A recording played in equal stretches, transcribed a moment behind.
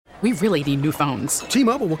We really need new phones.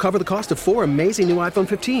 T-Mobile will cover the cost of 4 amazing new iPhone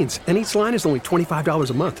 15s, and each line is only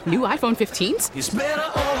 $25 a month. New iPhone 15s? It's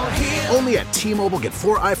better over here. Only at T-Mobile, get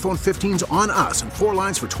 4 iPhone 15s on us and 4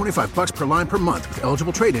 lines for $25 per line per month with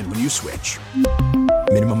eligible trade-in when you switch.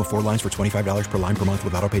 Minimum of 4 lines for $25 per line per month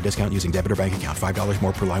with autopay discount using debit or bank account. $5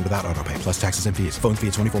 more per line without autopay, plus taxes and fees. Phone fee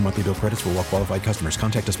at 24 monthly bill credits for well-qualified customers.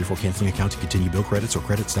 Contact us before canceling account to continue bill credits or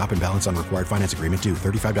credit stop and balance on required finance agreement due.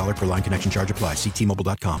 $35 per line connection charge applies. See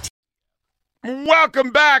T-Mobile.com.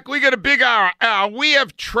 Welcome back. We got a big hour. We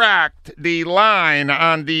have tracked the line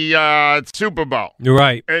on the Super Bowl. You're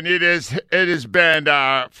right. And it has been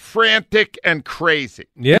frantic and crazy.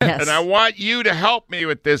 Yes. And I want you to help me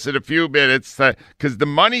with this in a few minutes because the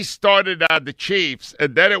money started on the Chiefs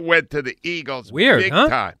and then it went to the Eagles. Weird, big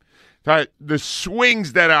huh? time. The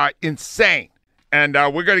swings that are insane. And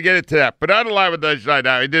we're going to get into that. But on the line with us right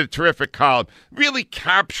now, he did a terrific column, really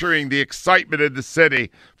capturing the excitement in the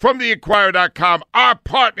city. From theinquirer.com, our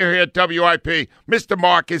partner here at WIP, Mr.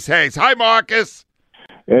 Marcus Hayes. Hi, Marcus.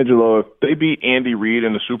 Angelo, if they beat Andy Reid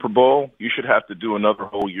in the Super Bowl, you should have to do another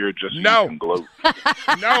whole year just so you can gloat.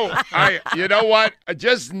 No, you know what?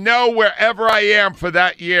 Just know wherever I am for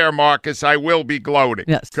that year, Marcus, I will be gloating.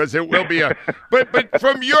 Yes. Because it will be but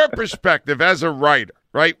from your perspective as a writer,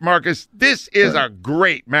 right, Marcus, this is a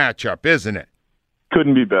great matchup, isn't it?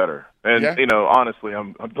 Couldn't be better. And, Yeah. Honestly,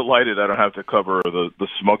 I'm delighted I don't have to cover the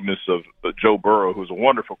smugness of Joe Burrow, who's a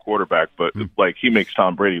wonderful quarterback, but, he makes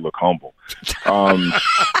Tom Brady look humble.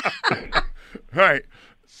 Right.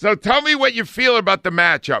 So tell me what you feel about the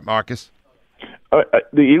matchup, Marcus.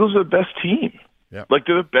 The Eagles are the best team. Yeah.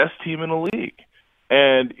 They're the best team in the league.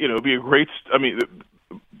 And, it'd be a great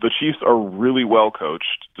the Chiefs are really well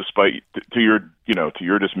coached, despite to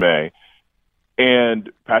your dismay. And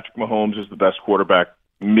Patrick Mahomes is the best quarterback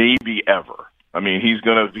maybe ever. He's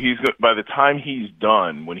gonna by the time he's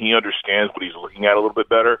done, when he understands what he's looking at a little bit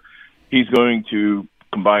better, he's going to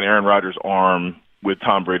combine Aaron Rodgers' arm with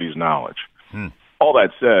Tom Brady's knowledge. All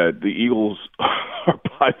that said, the Eagles are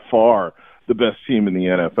by far the best team in the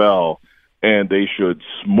NFL, and they should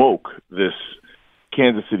smoke this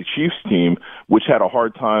Kansas City Chiefs team, which had a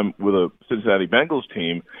hard time with a Cincinnati Bengals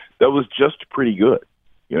team that was just pretty good,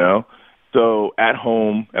 So at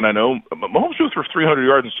home, and I know Mahomes threw for 300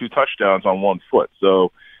 yards and 2 touchdowns on 1 foot.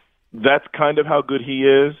 So that's kind of how good he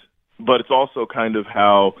is, but it's also kind of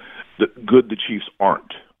how good the Chiefs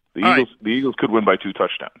aren't. The Eagles could win by 2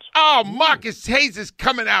 touchdowns. Oh, Marcus Hayes is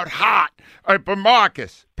coming out hot. All right, but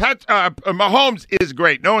Marcus, Mahomes is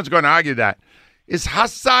great. No one's going to argue that. Is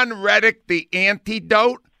Hassan Reddick the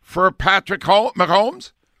antidote for Patrick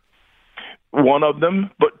Mahomes? One of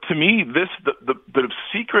them, but to me, the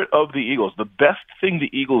secret of the Eagles, the best thing the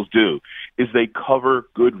Eagles do is they cover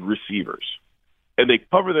good receivers, and they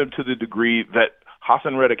cover them to the degree that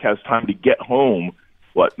Hassan Reddick has time to get home.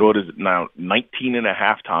 What is it now? 19 and a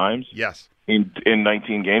half times. Yes. In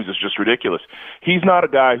 19 games, it's just ridiculous. He's not a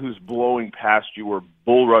guy who's blowing past you or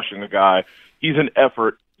bull rushing a guy. He's an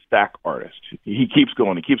effort stack artist. He keeps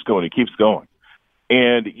going. He keeps going. He keeps going.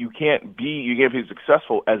 And you can't be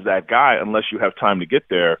successful as that guy unless you have time to get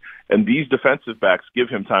there. And these defensive backs give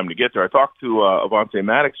him time to get there. I talked to Avonte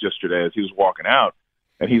Maddox yesterday as he was walking out,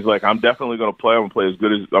 and he's like, "I'm definitely going to play. I'm going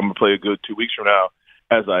to play a good 2 weeks from now,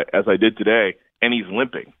 as I did today." And he's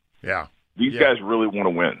limping. Yeah. These guys really want to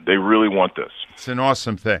win. They really want this. It's an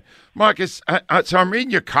awesome thing, Marcus. So I'm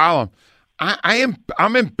reading your column.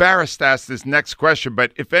 I'm embarrassed to ask this next question,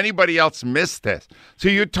 but if anybody else missed this. So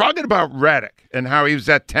you're talking about Reddick and how he was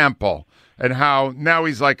at Temple and how now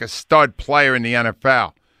he's like a stud player in the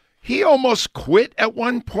NFL. He almost quit at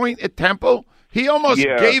one point at Temple. He almost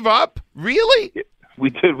gave up. Really? We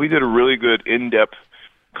did a really good in-depth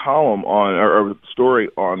column or story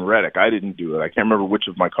on Reddick. I didn't do it. I can't remember which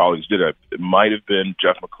of my colleagues did it. It might have been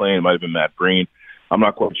Jeff McClain. It might have been Matt Breen. I'm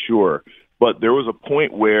not quite sure. But there was a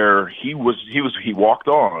point where he walked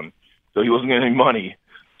on, so he wasn't getting any money.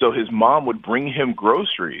 So his mom would bring him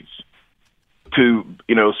groceries to,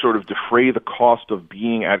 sort of defray the cost of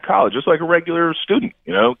being at college, just like a regular student,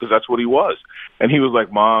 because that's what he was. And he was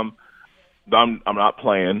like, "Mom, I'm not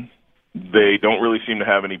playing. They don't really seem to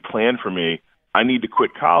have any plan for me. I need to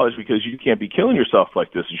quit college because you can't be killing yourself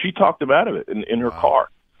like this." And she talked him out of it in her car.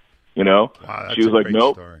 Wow, she was like,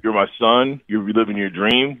 "Nope, story. You're my son. You're living your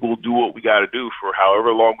dream. We'll do what we got to do for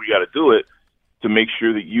however long we got to do it to make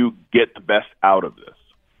sure that you get the best out of this."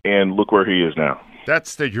 And look where he is now.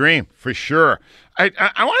 That's the dream for sure. I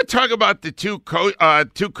want to talk about the two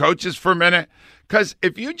coaches for a minute Because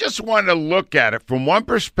if you just want to look at it from one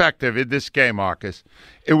perspective in this game, Marcus,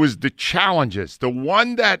 it was the challenges. The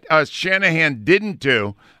one that Shanahan didn't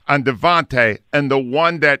do on Devontae and the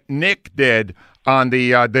one that Nick did on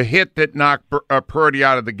the hit that knocked Purdy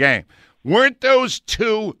out of the game. Weren't those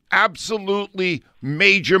two absolutely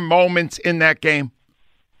major moments in that game?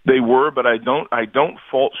 They were, but I don't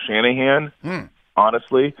fault Shanahan,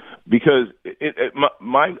 honestly, because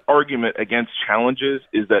my argument against challenges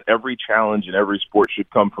is that every challenge in every sport should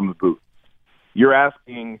come from the booth. You're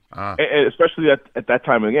asking, and especially at that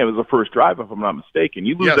time of the game, it was the first drive, if I'm not mistaken.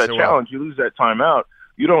 You lose that challenge, you lose that timeout.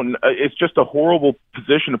 You don't. It's just a horrible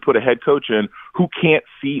position to put a head coach in who can't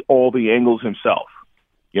see all the angles himself.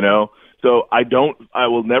 You know, so I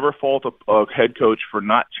will never fault a head coach for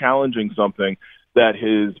not challenging something that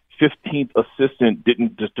his 15th assistant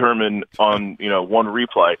didn't determine on, one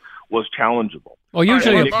replay was challengeable. Well,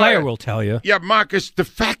 usually a player will tell you. Yeah, Marcus, the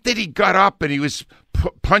fact that he got up and he was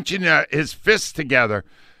punching his fists together,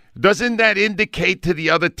 doesn't that indicate to the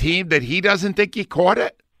other team that he doesn't think he caught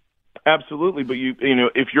it? Absolutely, but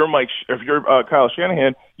if you're Kyle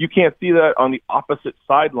Shanahan, you can't see that on the opposite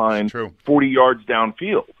sideline, 40 yards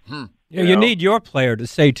downfield. Yeah, you need your player to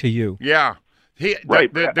say to you. Yeah. The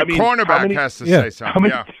cornerback has to say something.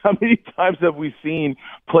 How many times have we seen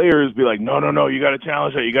players be like, no, you got to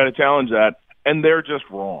challenge that, and they're just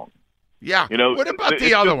wrong. Yeah. What about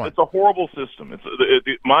the other one? It's a horrible system.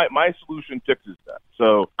 My solution fixes that.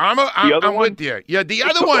 So I'm with you. Yeah, the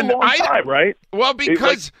other one, right? Well,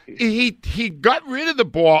 because he got rid of the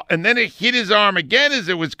ball and then it hit his arm again as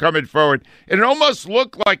it was coming forward. And it almost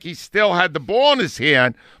looked like he still had the ball in his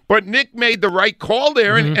hand, but Nick made the right call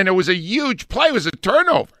there, and it was a huge play. It was a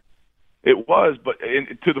turnover. It was, but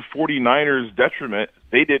to the 49ers' detriment,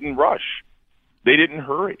 they didn't rush. They didn't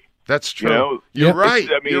hurry. That's true. You're right.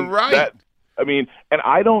 You're right. And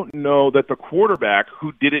I don't know that the quarterback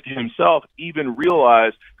who did it himself even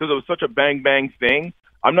realized, because it was such a bang-bang thing,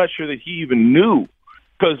 I'm not sure that he even knew.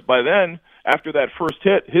 Because by then, after that first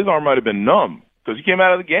hit, his arm might have been numb because he came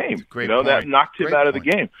out of the game. That knocked him out of the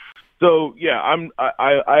game. So, yeah,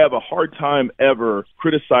 I have a hard time ever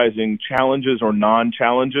criticizing challenges or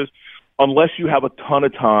non-challenges unless you have a ton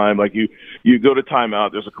of time, like you go to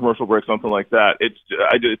timeout, there's a commercial break, something like that. It's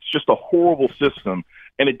just a horrible system,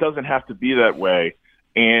 and it doesn't have to be that way.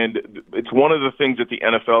 And it's one of the things that the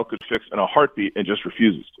NFL could fix in a heartbeat and just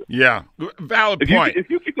refuses to. Yeah, valid point. If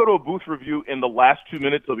you could go to a booth review in the last 2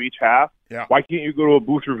 minutes of each half, why can't you go to a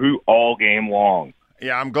booth review all game long?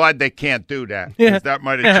 Yeah, I'm glad they can't do that, because that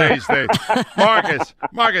might have changed things.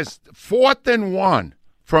 Marcus, 4th and 1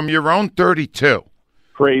 from your own 32.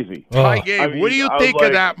 Crazy. What do you think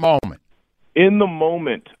of that moment? In the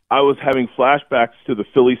moment, I was having flashbacks to the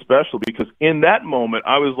Philly special, because in that moment,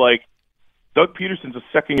 I was like, Doug Peterson's a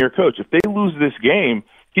second-year coach. If they lose this game,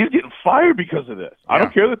 he's getting fired because of this. I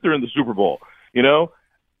don't care that they're in the Super Bowl. At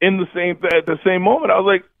the same moment, I was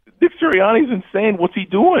like, Nick Sirianni's insane. What's he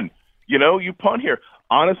doing? You punt here.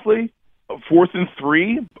 Honestly, 4th and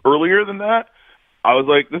 3 earlier than that, I was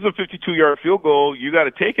like, this is a 52-yard field goal. You got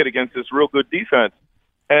to take it against this real good defense.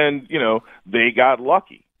 And, they got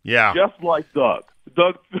lucky. Yeah. Just like Doug.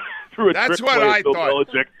 Doug threw a trick play at Bill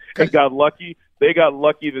Belichick and got lucky. They got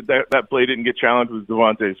lucky that play didn't get challenged with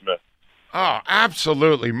Devontae Smith. Oh,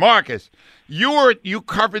 absolutely. Marcus, you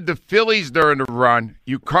covered the Phillies during the run.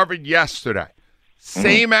 You covered yesterday.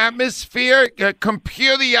 Same atmosphere?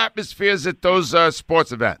 Compare the atmospheres at those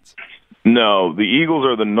sports events. No, the Eagles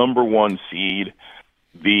are the number 1 seed.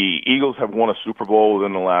 The Eagles have won a Super Bowl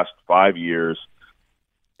within the last 5 years.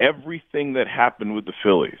 Everything that happened with the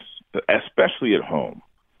Phillies, especially at home,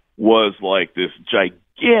 was like this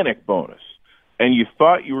gigantic bonus. And you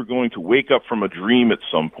thought you were going to wake up from a dream at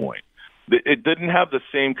some point. It didn't have the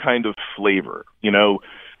same kind of flavor. You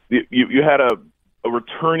had a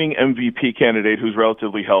returning MVP candidate who's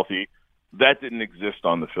relatively healthy. That didn't exist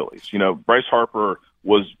on the Phillies. Bryce Harper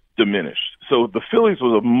was diminished. So the Phillies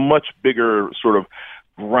was a much bigger sort of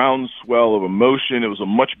groundswell of emotion. It was a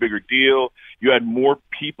much bigger deal. You had more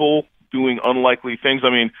people doing unlikely things.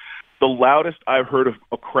 The loudest I've heard of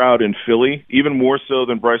a crowd in Philly, even more so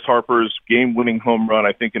than Bryce Harper's game-winning home run,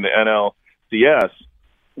 I think, in the NLCS,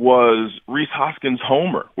 was Rhys Hoskins'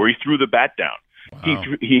 homer, where he threw the bat down. Wow.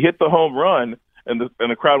 He hit the home run, and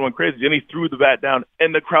the crowd went crazy. Then he threw the bat down,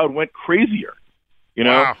 and the crowd went crazier.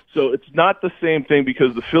 Wow. So it's not the same thing,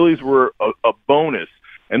 because the Phillies were a bonus.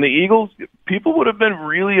 And the Eagles, people would have been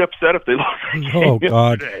really upset if they lost. Oh,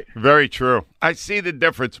 God. Very true. I see the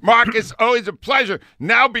difference. Marcus, always a pleasure.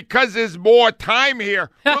 Now, because there's more time here,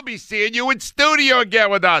 we'll be seeing you in studio again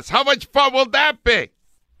with us. How much fun will that be?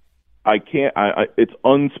 I can't. It's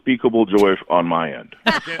unspeakable joy on my end.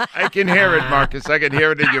 I can hear it, Marcus. I can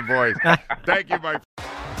hear it in your voice. Thank you, my.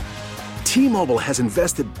 T-Mobile has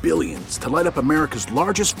invested billions to light up America's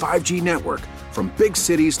largest 5G network, from big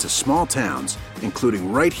cities to small towns,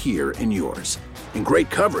 including right here in yours. And great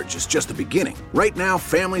coverage is just the beginning. Right now,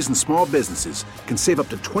 families and small businesses can save up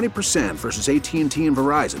to 20% versus AT&T and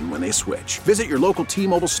Verizon when they switch. Visit your local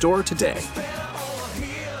T-Mobile store today.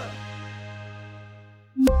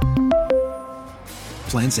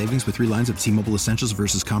 Plan savings with 3 lines of T-Mobile Essentials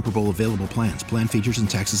versus comparable available plans. Plan features and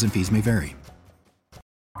taxes and fees may vary.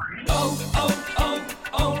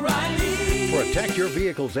 Protect your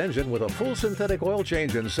vehicle's engine with a full synthetic oil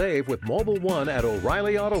change and save with Mobil 1 at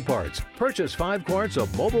O'Reilly Auto Parts. Purchase 5 quarts of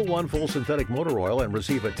Mobil 1 full synthetic motor oil and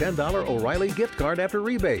receive a $10 O'Reilly gift card after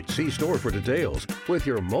rebate. See store for details. With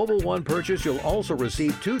your Mobil 1 purchase, you'll also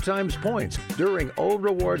receive 2 times points during Old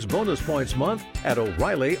Rewards Bonus Points Month at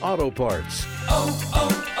O'Reilly Auto Parts.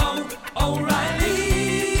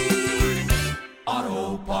 O'Reilly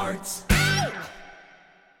Auto Parts.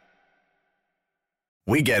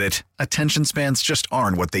 We get it. Attention spans just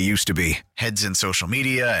aren't what they used to be. Heads in social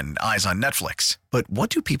media and eyes on Netflix. But what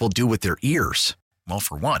do people do with their ears? Well,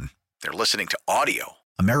 for one, they're listening to audio.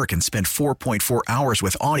 Americans spend 4.4 hours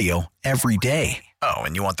with audio every day. Oh,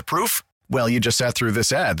 and you want the proof? Well, you just sat through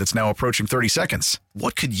this ad that's now approaching 30 seconds.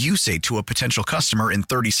 What could you say to a potential customer in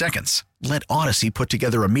 30 seconds? Let Odyssey put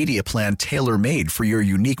together a media plan tailor-made for your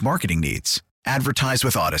unique marketing needs. Advertise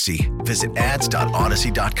with Odyssey. Visit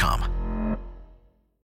ads.odyssey.com.